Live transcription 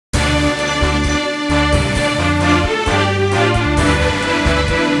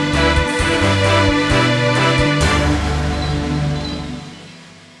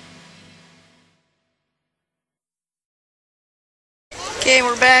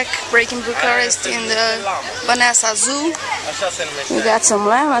we're back, breaking Bucharest in the Vanessa Zoo. We got some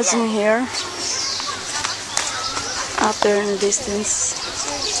llamas in here, up there in the distance.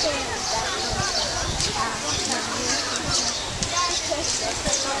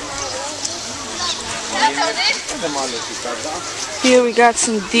 Here we got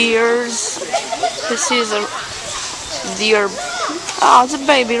some deers. This is a deer. Oh, it's a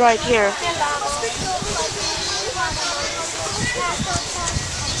baby right here.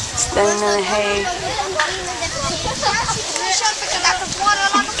 Standing in the hay.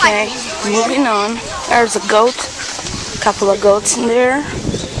 Okay, moving on. There's a goat. A couple of goats in there.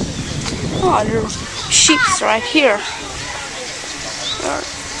 Oh, there are sheeps right here. There are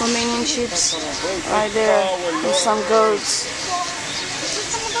Romanian sheeps right there. And some goats.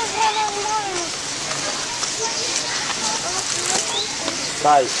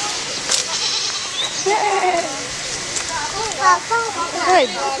 Bye. Hey.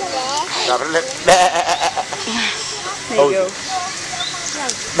 There you go.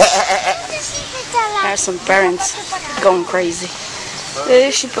 There's some parents going crazy.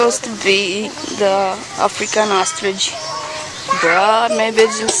 This is supposed to be the African ostrich, but maybe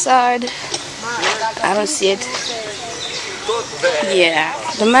it's inside. I don't see it. Yeah,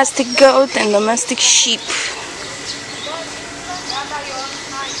 domestic goat and domestic sheep.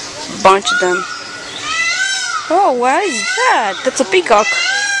 Bunch of them. Oh, what is that? That's a peacock.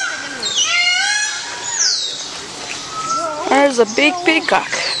 There's a big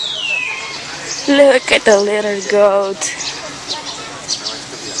peacock. Look at the little goat.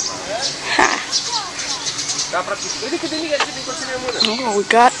 Ha.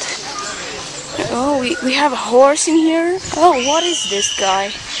 Oh, we have a horse in here. Oh, what is this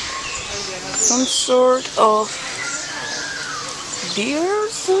guy? Some sort of deer or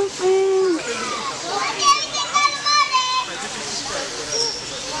something?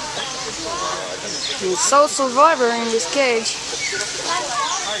 He's sole survivor in this cage.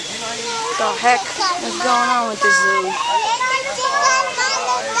 What the heck is going on with this zoo?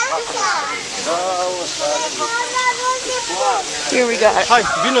 Here we got a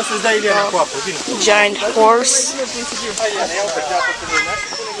giant horse.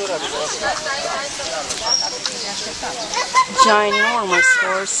 Ginormous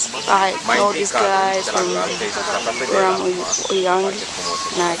horse. I know these guys from when I was young,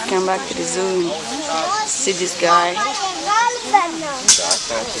 and I came back to the zoo and see this guy.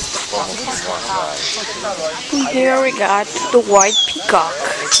 And here we got the white peacock.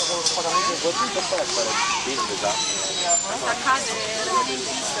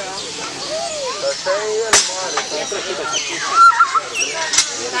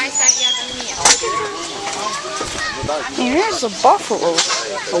 Here's a buffalo,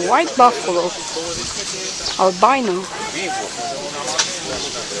 a white buffalo, albino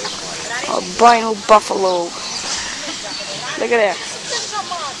buffalo. Look at that,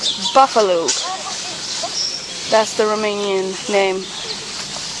 buffalo. That's the Romanian name.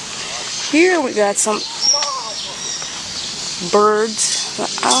 Here we got some birds.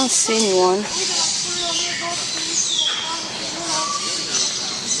 I don't see anyone.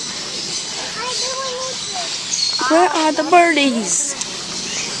 Where are the birdies?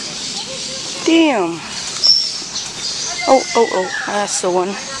 Damn. Oh, that's the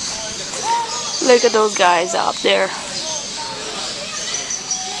one. Look at those guys up there.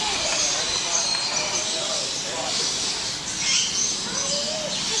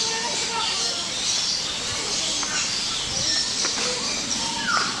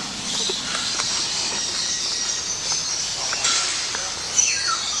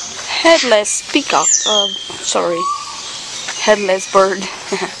 Headless peacock, sorry, headless bird.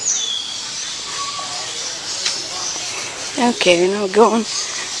 Okay, now going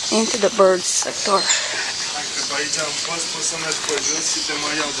into the bird sector.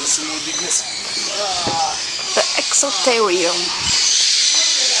 The exoterium.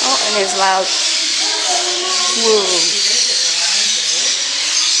 Oh, and it's loud. Whoa.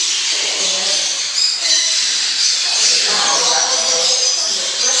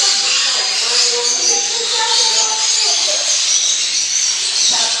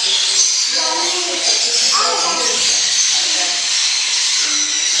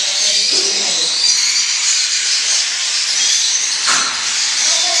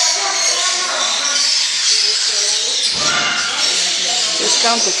 Just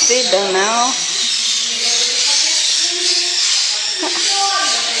going to feed them now.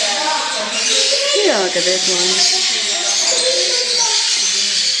 Yeah, look at this one.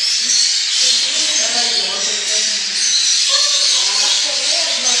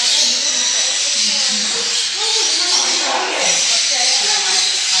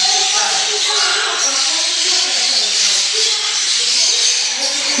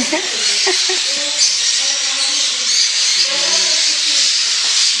 Oh,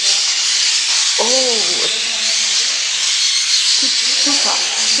 tuka,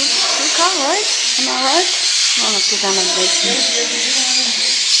 right? Am I right? I want to put down a basement.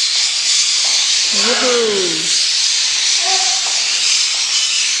 Woohoo!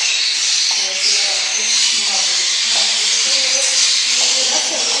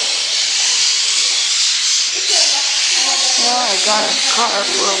 Oh, I got a car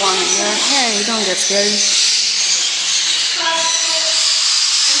for one here. Hey, don't get scared.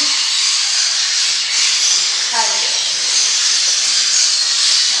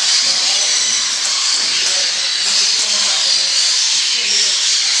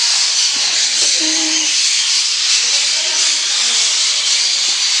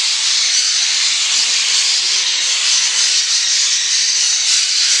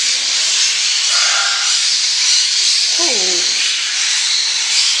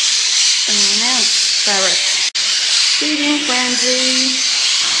 Immense parrot. Feeding frenzy.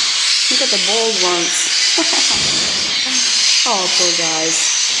 Look at the bold ones. Oh, poor guys.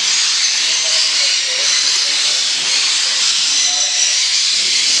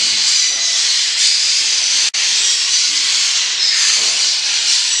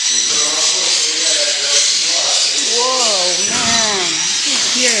 Whoa, man. Look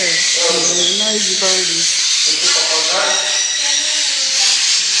here. Noisy birdies.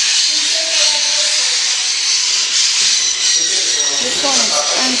 This one is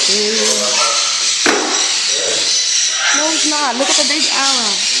empty. No, it's not. Look at the big arrow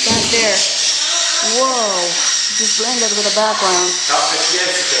back there. Whoa. Just blended with the background.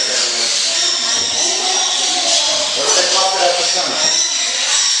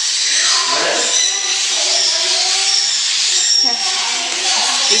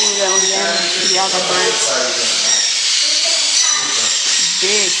 Feeding them again to the other birds.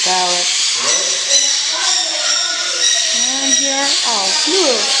 Big parrot. And here, oh,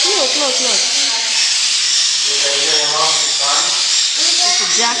 look. It's a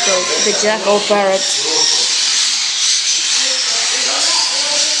jackal, the jackal parrot.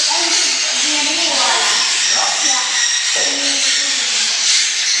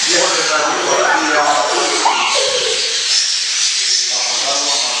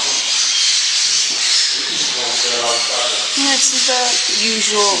 This is the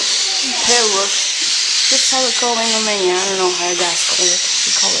usual parrot. That's how we call it in Romania. I don't know how you guys call it.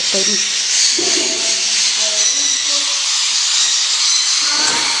 We call it baby.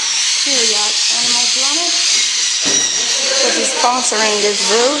 Here we got Animal Planet, which is sponsoring this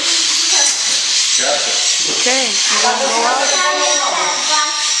zoo. Okay, we're gonna go out.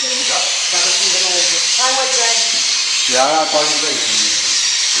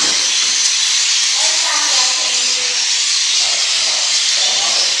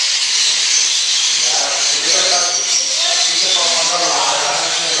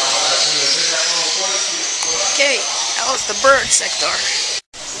 Okay, that was the bird sector.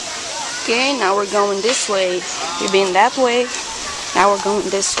 Okay, now we're going this way. We've been that way, now we're going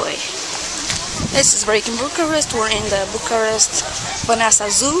this way. This is breaking Bucharest. We're in the Bucharest Vanessa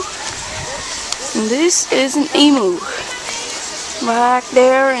Zoo. And this is an emu. Back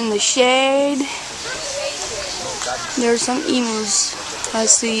there in the shade, there's some emus. I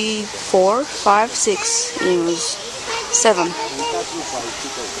see 4, 5, 6 emus. 7.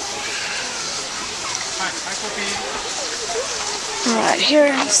 Right here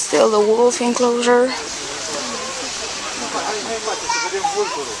is still the wolf enclosure.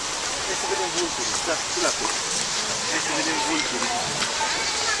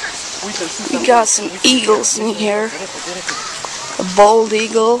 We got some eagles in here. A bald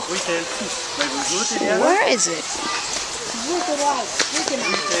eagle. Where is it?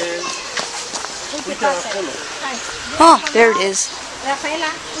 Oh, there it is.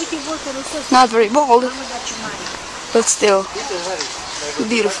 Not very bold, but still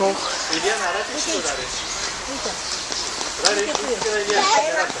beautiful.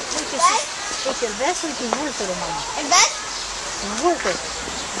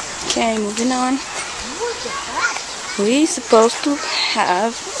 Okay, moving on. We're supposed to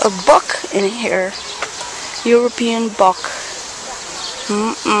have a buck in here. European buck.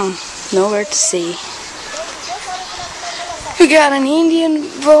 Nowhere to see. We got an Indian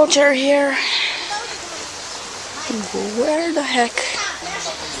vulture here. Where the heck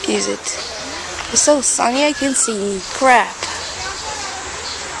is it? It's so sunny I can see crap.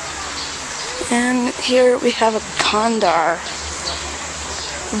 And here we have a condor.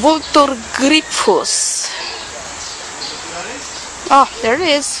 Vultur gryphus. Oh, there it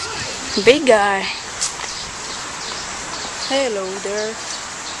is. Big guy. Hello there.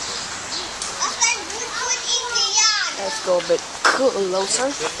 Let's go a bit closer.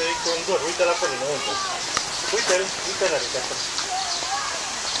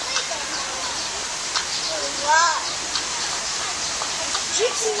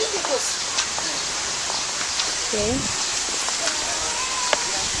 Okay.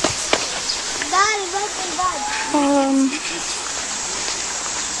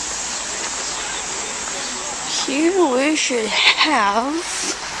 Here we should have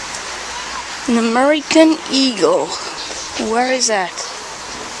an American eagle. Where is that?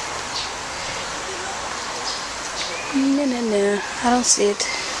 No, I don't see it.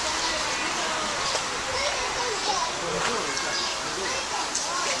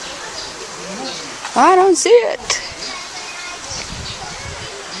 I don't see it.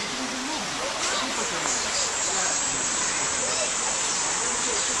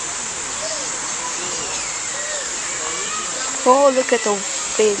 Oh, look at the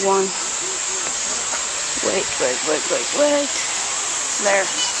big one. Wait. There.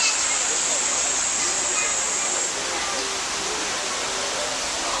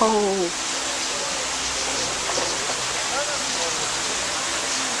 Oh.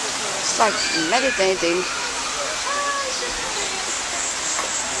 It's like meditating.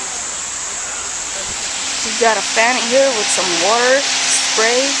 We've got a fan here with some water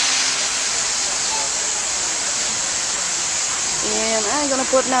spray. And I'm gonna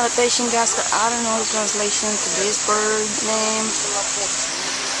put another patient gasket. I don't know the translation to this bird name.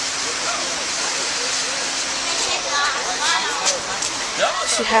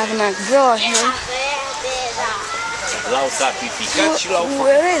 She having a grill here.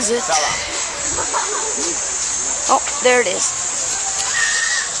 Where is it? Oh, there it is.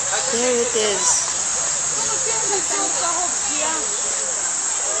 There it is.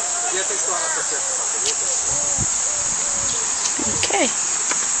 Okay.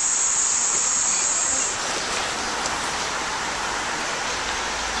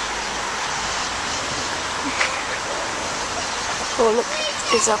 Oh, look,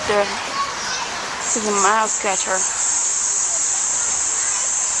 it's up there. It's a mouse catcher.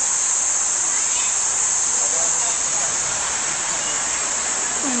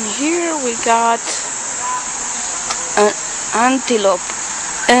 And here we got an antelope,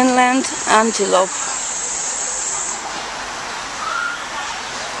 inland antelope.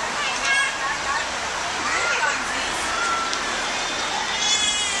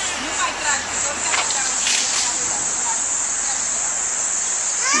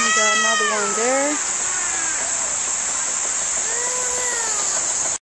 We got another one there.